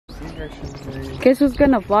Guess who's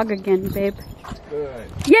gonna vlog again, babe? Good.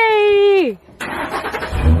 Yay!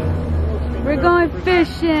 We're going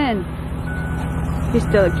fishing. You're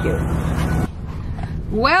still cute.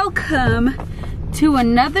 Welcome to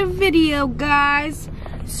another video, guys.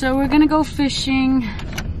 So we're gonna go fishing.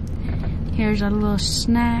 Here's our little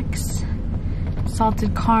snacks.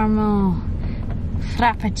 Salted caramel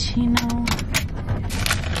frappuccino.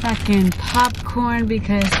 Fucking popcorn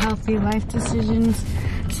because healthy life decisions.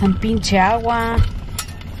 Some pinche agua.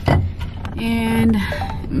 And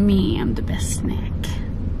me, I'm the best snack.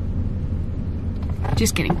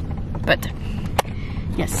 Just kidding. But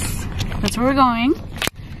yes, that's where we're going.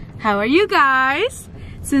 How are you guys?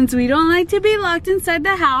 Since we don't like to be locked inside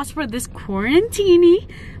the house for this quarantine,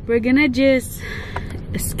 we're gonna just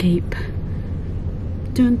escape.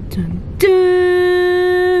 Dun dun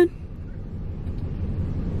dun.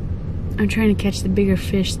 I'm trying to catch the bigger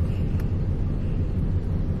fish.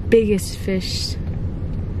 Biggest fish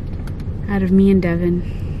out of me and Devin.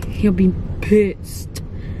 He'll be pissed.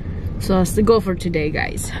 So that's the goal for today,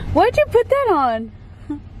 guys. Why'd you put that on?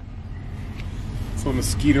 So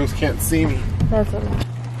mosquitoes can't see me. That's all right.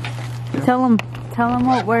 Yeah. Tell them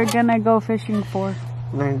what we're gonna go fishing for.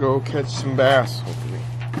 We're gonna go catch some bass, hopefully.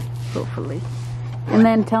 Hopefully. And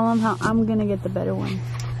then tell them how I'm gonna get the better one.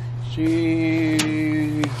 She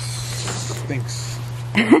thinks.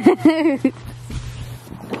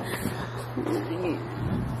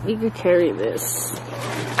 You can carry this.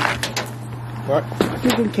 What? You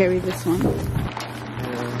can carry this one.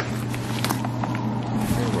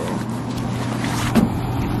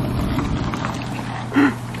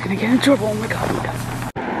 I'm gonna get in trouble. Oh my god, oh my god.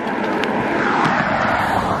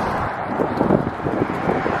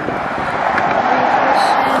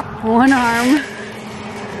 One arm.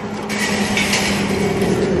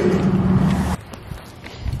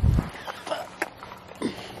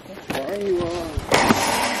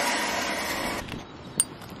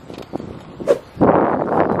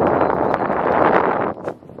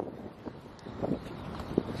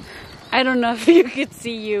 I don't know if you could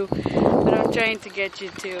see you, but I'm trying to get you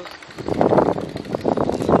too.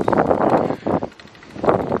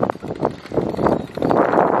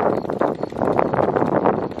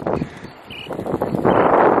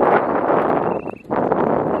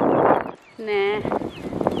 Nah.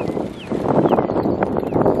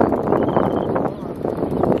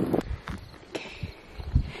 Okay,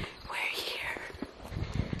 we're here,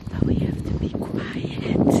 but we have to be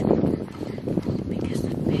quiet because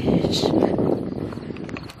the fish.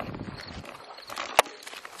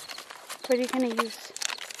 What are you gonna use?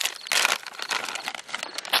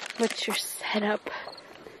 What's your setup?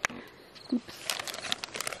 Oops.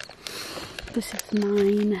 This is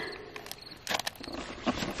mine.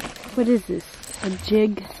 What is this? A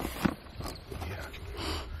jig? Yeah.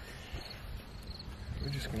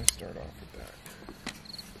 We're just gonna start off with that.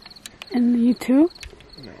 And you too?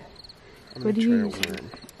 No. I'm what gonna do you try use? a worm.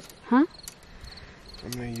 Huh?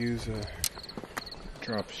 I'm gonna use a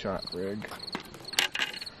drop shot rig.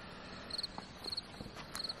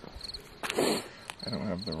 I don't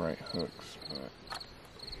have the right hooks, but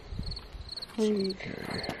it's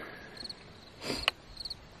okay.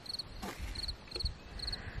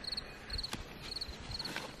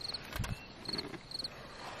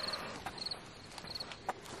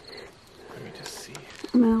 Let me just see.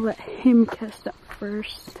 I'm gonna let him cast out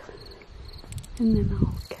first, and then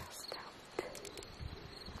I'll cast out.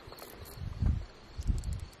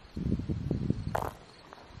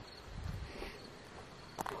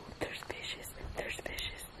 There's fishes. There's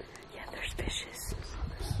fishes. Yeah, there's fishes.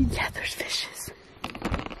 Yeah, there's fishes.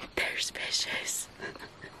 There's fishes.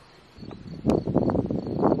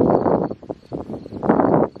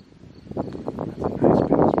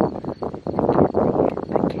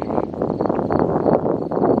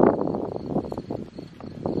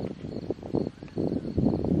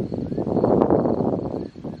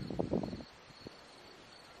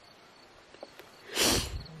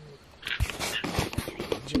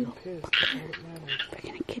 They're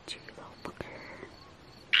gonna get you, you little fucker.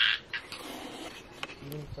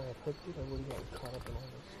 Even if I had hooked it, I would have gotten caught up in all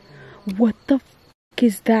this. What the f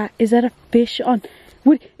is that? Is that a fish on...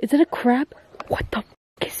 What? Is that a crab? What the f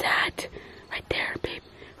is that? Right there, babe.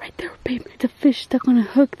 Right there, babe. It's a fish stuck on a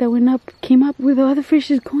hook that went up, came up with the other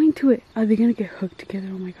fishes going to it. Are they gonna get hooked together?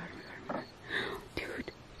 Oh my god, oh my god, oh my god.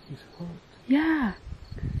 Dude. He's hooked. Yeah.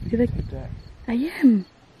 You're like... That. I am.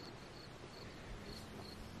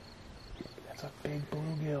 That's a big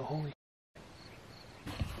bluegill, holy.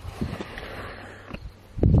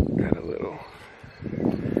 Got a little.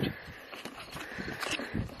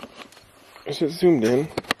 Is it zoomed in?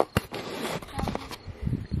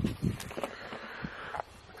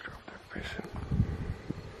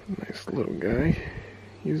 little guy.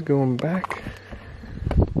 He's going back.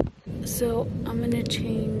 So I'm gonna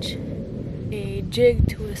change a jig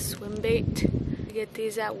to a swim bait. I get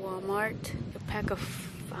these at Walmart. A pack of,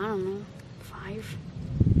 I don't know, 5,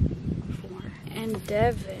 4. And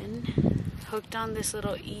Devin hooked on this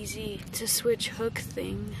little easy to switch hook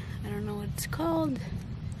thing. I don't know what it's called,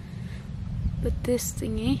 but this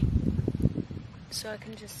thingy. So I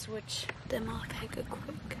can just switch them off hecka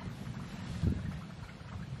quick.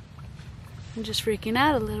 I'm just freaking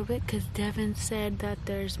out a little bit because Devin said that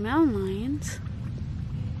there's mountain lions.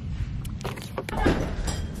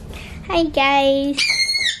 Hi guys,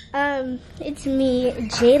 it's me,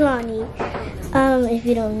 Jaylani. If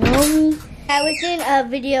you don't know me, I was in a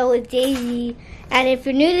video with Daisy, and if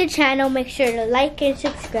you're new to the channel, make sure to like and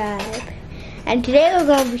subscribe. And today we're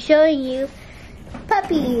going to be showing you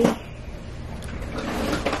Puppy.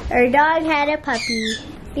 Our dog had a puppy.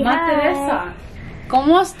 Say hi. Teresa,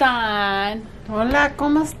 ¿cómo están? Hola,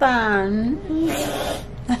 ¿cómo están?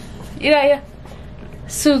 Mira, mira.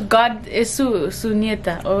 Su god is su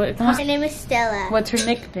nieta. Her name is Stella. What's her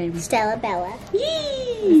nickname? Stella Bella.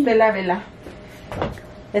 Stella Bella.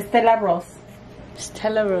 Stella Rose.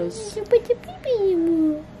 Stella Rose.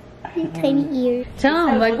 Tiny ears. Tell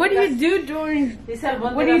them, like, what do you do during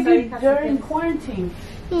quarantine?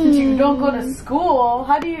 Since you don't go to school,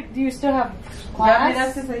 how do you still have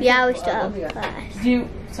class? Yeah, we still have class. Do you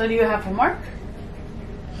have homework?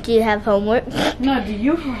 Do you have homework? No, do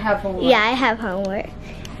you have homework? Yeah, I have homework.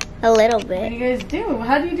 A little What bit. do you guys do?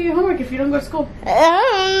 How do you do your homework if you don't go to school?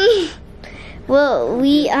 Well,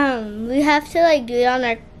 we have to like do it on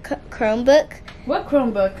our Chromebook. What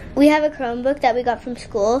Chromebook? We have a Chromebook that we got from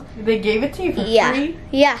school. They gave it to you for free?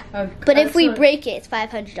 Yeah. But if we break it, it's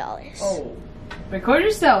 $500. Oh. Record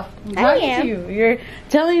yourself. I'm I talking am. to you. You're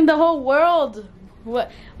telling the whole world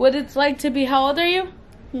what it's like to be, how old are you?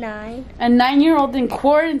 9. A 9-year-old in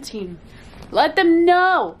quarantine. Let them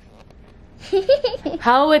know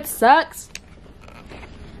how it sucks.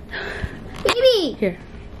 Baby. Here.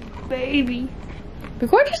 Baby.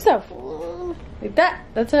 Record yourself. Like that.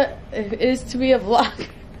 That's what it is to be a vlog.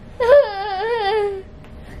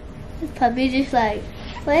 The puppy just like,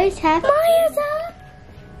 what is happening? Maya's up.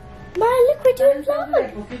 Maya, look, we're doing vlog.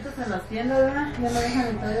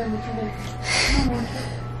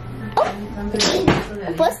 Oh,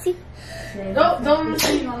 pussy. Don't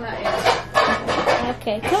lean on that yet.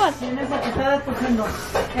 Okay, come on.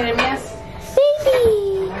 Jeremias.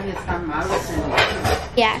 Baby.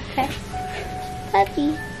 Yeah, okay.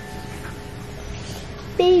 Puppy.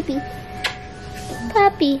 Baby.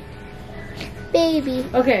 Puppy. Baby.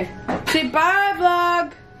 Okay. Say bye,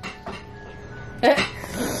 vlog.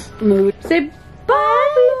 Mood. Say bye,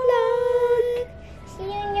 vlog. See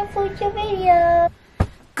you in your future video.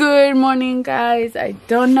 Good morning, guys. I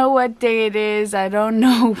don't know what day it is. I don't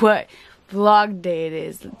know what vlog day it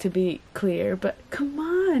is, to be clear, but come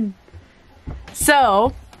on.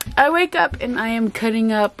 So, I wake up and I am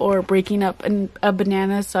cutting up or breaking up a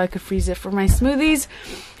banana so I could freeze it for my smoothies.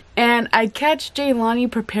 And I catch Jaylani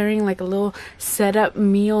preparing like a little setup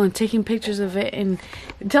meal and taking pictures of it. And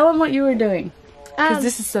tell them what you were doing, because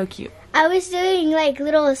this is so cute. I was doing like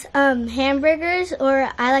little hamburgers, or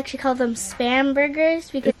I like to call them spam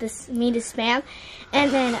burgers because this meat is spam.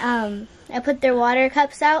 And then I put their water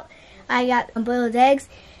cups out. I got boiled eggs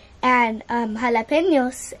and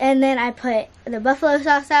jalapenos, and then I put the buffalo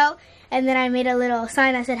sauce out, and then I made a little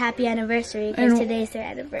sign that said happy anniversary because today's their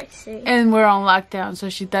anniversary. And we're on lockdown, so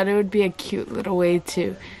she thought it would be a cute little way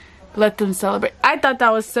to let them celebrate. I thought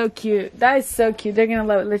that was so cute. That is so cute. They're gonna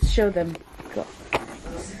love it. Let's show them. Go.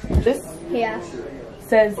 This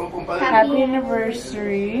says happy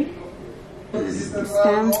anniversary.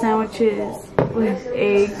 Spam sandwiches with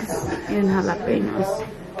eggs and jalapenos.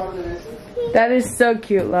 That is so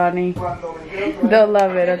cute, Lonnie. They'll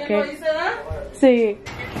love it, okay? See,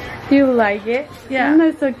 you like it? Yeah. Isn't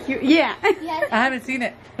that so cute? Yeah. I haven't seen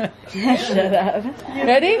it. Shut up.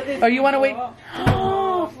 Ready? Or you want to wait?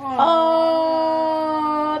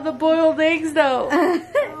 Oh, the boiled eggs though.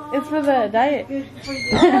 It's for the diet.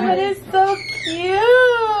 Oh, it is so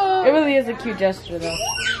cute. It really is a cute gesture though.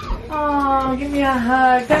 Oh, give me a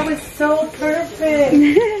hug. That was so perfect.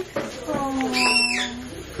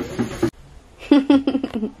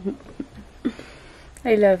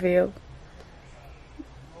 I love you.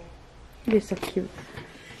 You're so cute.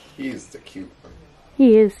 He's the cute one.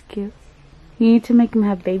 He is cute. You need to make him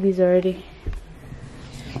have babies already.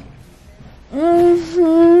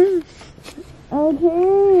 Okay.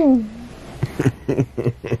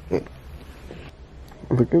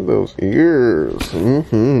 Look at those ears.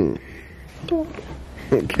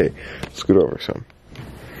 Okay, scoot over some.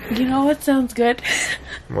 You know what sounds good?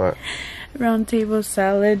 What? Round table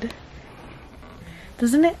salad.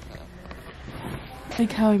 Doesn't it?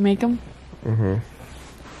 Like how we make them? Mm-hmm.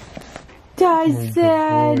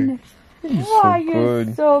 Dyson! Why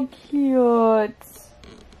you're so cute?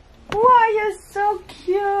 Why you're so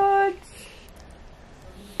cute?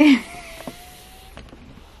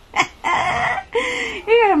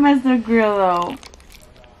 You're gonna mess the grill though.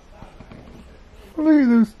 Look at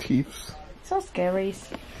those teeth. So scary.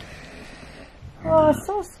 Oh,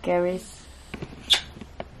 so scary.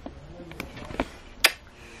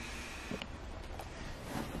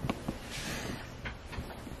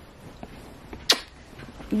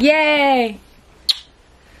 Yay!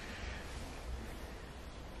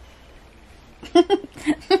 I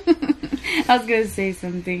was gonna say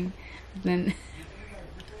something, then.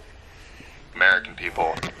 American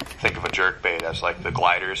people think of a jerkbait as like the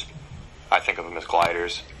gliders. I think of them as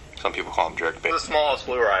gliders. Some people call them jerkbait. The smallest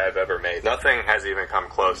lure I have ever made. Nothing has even come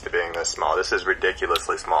close to being this small. This is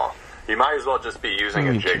ridiculously small. You might as well just be using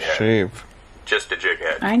a jig head. Shave. Just a jig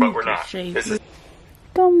head. I but need we're to not. shave. This is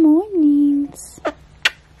Good mornings.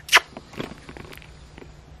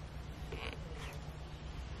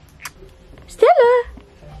 Stella.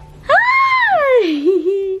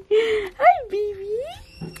 Hi. Hi, baby.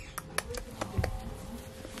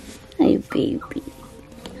 Hi, baby.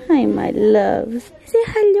 Hi, my love. Say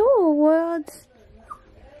hello, world.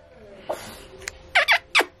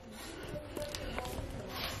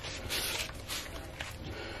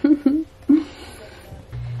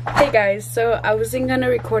 Hey guys, so I wasn't gonna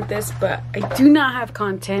record this, but I do not have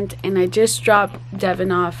content, and I just dropped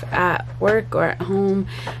Devin off at work or at home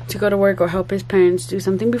to go to work or help his parents do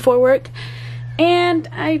something before work, and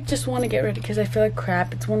I just want to get ready because I feel like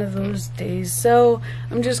crap. It's one of those days, so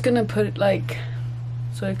I'm just gonna put it like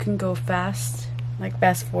so I can go fast, like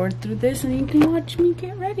fast forward through this, and you can watch me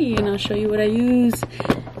get ready, and I'll show you what I use.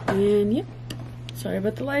 And yep, sorry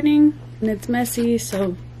about the lighting, and it's messy,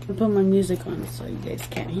 so I'll put my music on so you guys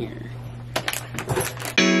can't hear.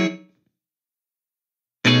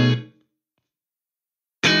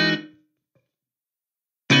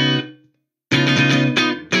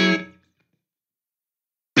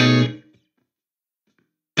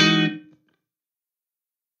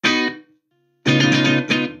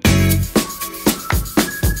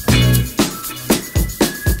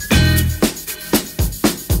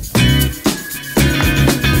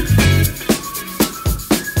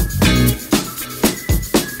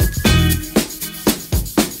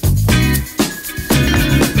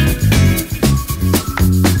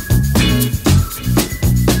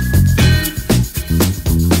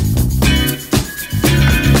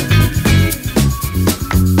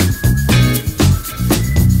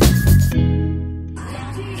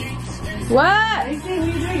 What?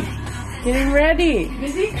 Getting ready.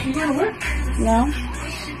 Busy? You going to work? No?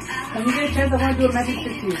 When you get a chance, I want to do a magic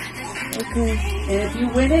trick to you. Okay. And if you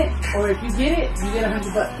win it, or if you get it, you get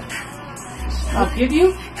 $100. I'll give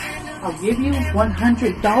you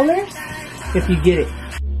 $100 if you get it.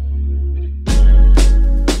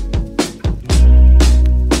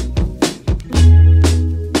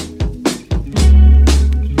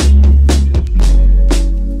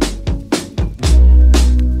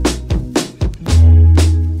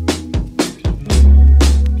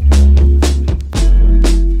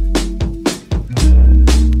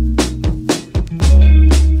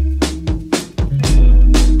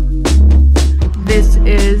 This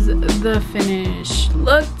is the finished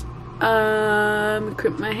look.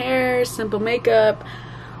 Crimp my hair, simple makeup,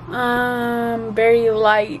 very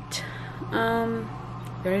light,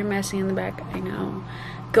 very messy in the back, I know.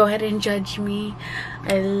 Go ahead and judge me.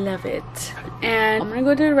 I love it. And I'm gonna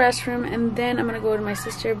go to the restroom, and then I'm gonna go to my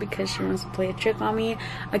sister because she wants to play a trick on me.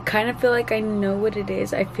 I kind of feel like I know what it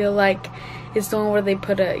is. I feel like it's the one where they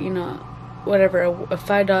put a, you know, whatever, a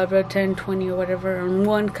 $5, a 10, 20 or whatever on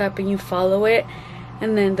one cup, and you follow it,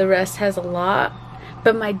 and then the rest has a lot.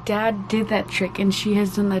 But my dad did that trick, and she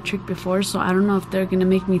has done that trick before, so I don't know if they're gonna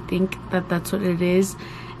make me think that that's what it is,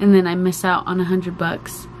 and then I miss out on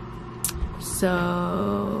 $100.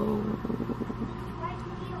 So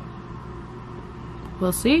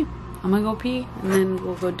we'll see. I'm gonna go pee, and then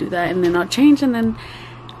we'll go do that, and then I'll change, and then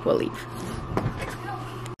we'll leave.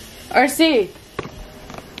 RC.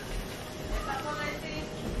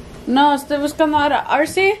 No, estoy buscando ahora.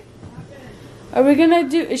 RC? Are we gonna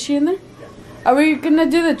do, is she in there? Are we gonna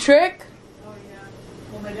do the trick? Well,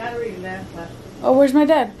 my dad already left. Oh, where's my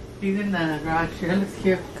dad? He's in the garage. Here, let's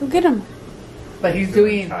hear. Go get him. But he's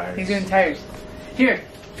doing tires. Here.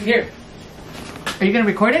 Are you gonna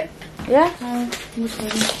record it? Yeah.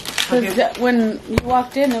 Because when you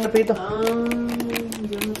walked in, it was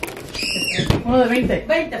Oh, 20. 20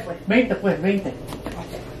 pues. 20 pues, 20.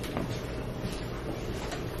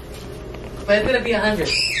 But it's gonna be 100.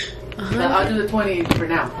 So I'll do the 20 for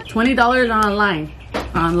now. $20 online.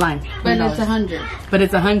 Online. But it's 100. But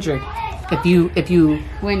it's 100. If you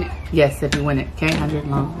Win it. yes, if you win it. Okay, 100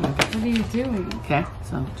 long. Okay. What are you doing? Okay,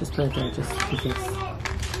 so just put it there, just in case.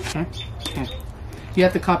 Okay. Okay. You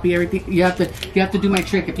have to copy everything. You have to do my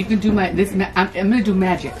trick. If you can do my I'm gonna do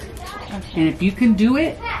magic. Okay. And if you can do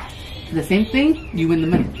it, the same thing, you win the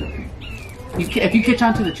money. If you catch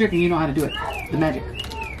on to the trick and you know how to do it, the magic.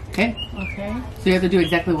 Okay? Okay. So you have to do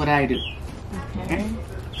exactly what I do. Okay.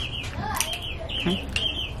 Okay?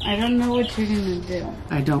 I don't know what you're gonna do.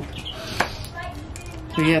 I don't.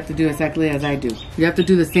 So you have to do exactly as I do. You have to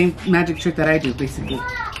do the same magic trick that I do, basically.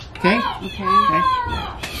 Okay? Okay. Okay?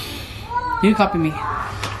 You copy me.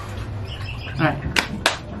 Alright.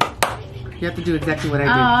 You have to do exactly what I do.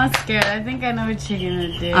 Oh, I'm scared. I think I know what you're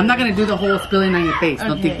gonna do. I'm not gonna do the whole spilling on your face.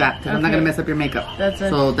 Don't Okay, think that, because I'm not okay. gonna mess up your makeup. That's it.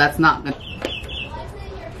 So that's not gonna.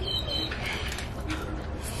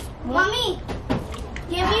 Mommy,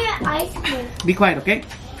 give me an ice cream. Be quiet, okay?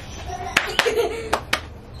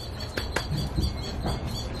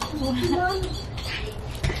 Mom,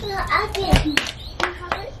 no, again.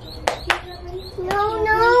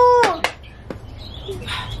 No.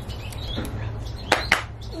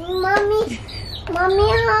 Mommy,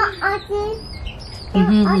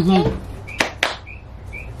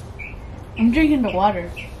 I'm drinking the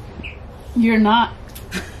water. You're not.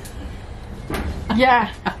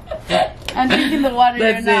 Yeah. I'm drinking the water.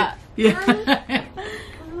 That's You're not. it.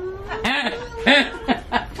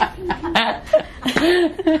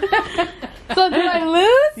 So do I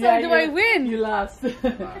lose Yeah, or do I win? You lost.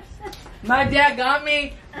 My dad got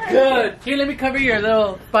me good. Here, let me cover your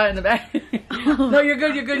little spot in the back. No, you're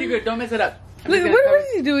good. Don't mess it up. I'm Look, just what gonna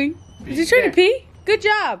is he doing? Is he trying to pee? Good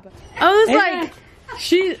job. I was like,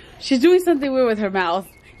 she's doing something weird with her mouth.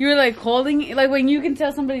 You were like holding, like when you can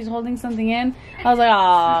tell somebody's holding something in. I was like,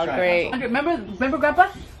 oh, great. Remember, Grandpa?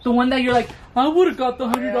 The one that you're like, I would have got the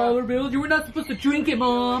 $100 bill. You were not supposed to drink it,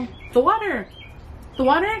 Mom. The water,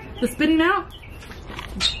 the spitting out.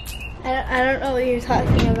 I don't know what you're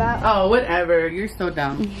talking about. Oh, whatever. You're so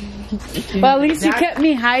dumb. Well, at least you kept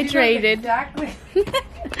me hydrated. Exactly.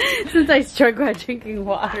 Since I struggle at drinking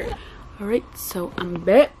water. Alright, so I'm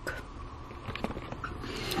back.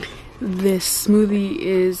 This smoothie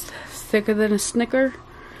is thicker than a Snicker.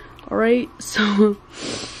 Alright, so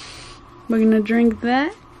we're gonna drink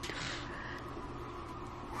that.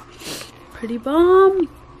 Pretty bomb.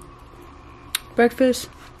 Breakfast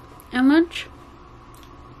and lunch.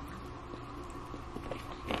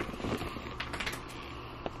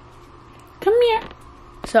 Come here.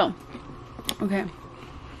 So, okay.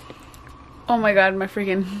 Oh my god, my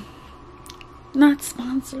freaking... Not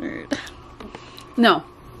sponsored. No.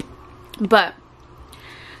 But,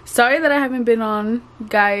 sorry that I haven't been on.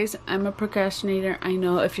 Guys, I'm a procrastinator. I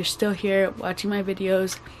know. If you're still here watching my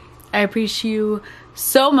videos, I appreciate you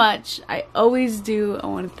so much. I always do. I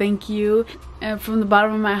want to thank you. And from the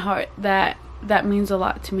bottom of my heart, that means a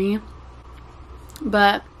lot to me.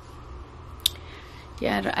 But,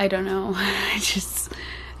 yeah, I don't know. I just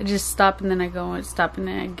stop and then I go and stop and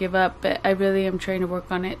then I give up. But I really am trying to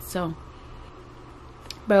work on it. So,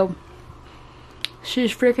 bro,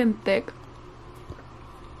 she's freaking thick.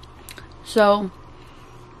 So,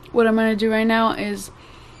 what I'm gonna do right now is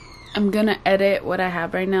I'm gonna edit what I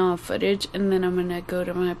have right now of footage, and then I'm gonna go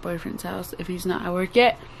to my boyfriend's house if he's not at work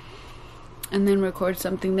yet, and then record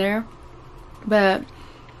something there. But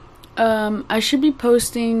I should be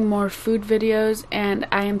posting more food videos, and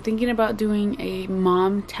I am thinking about doing a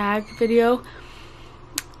mom tag video.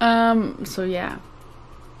 So yeah,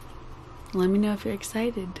 let me know if you're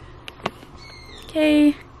excited. Okay,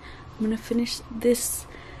 I'm gonna finish this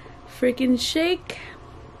freaking shake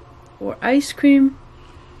or ice cream,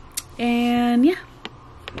 and yeah.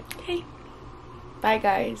 Okay, bye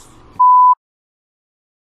guys.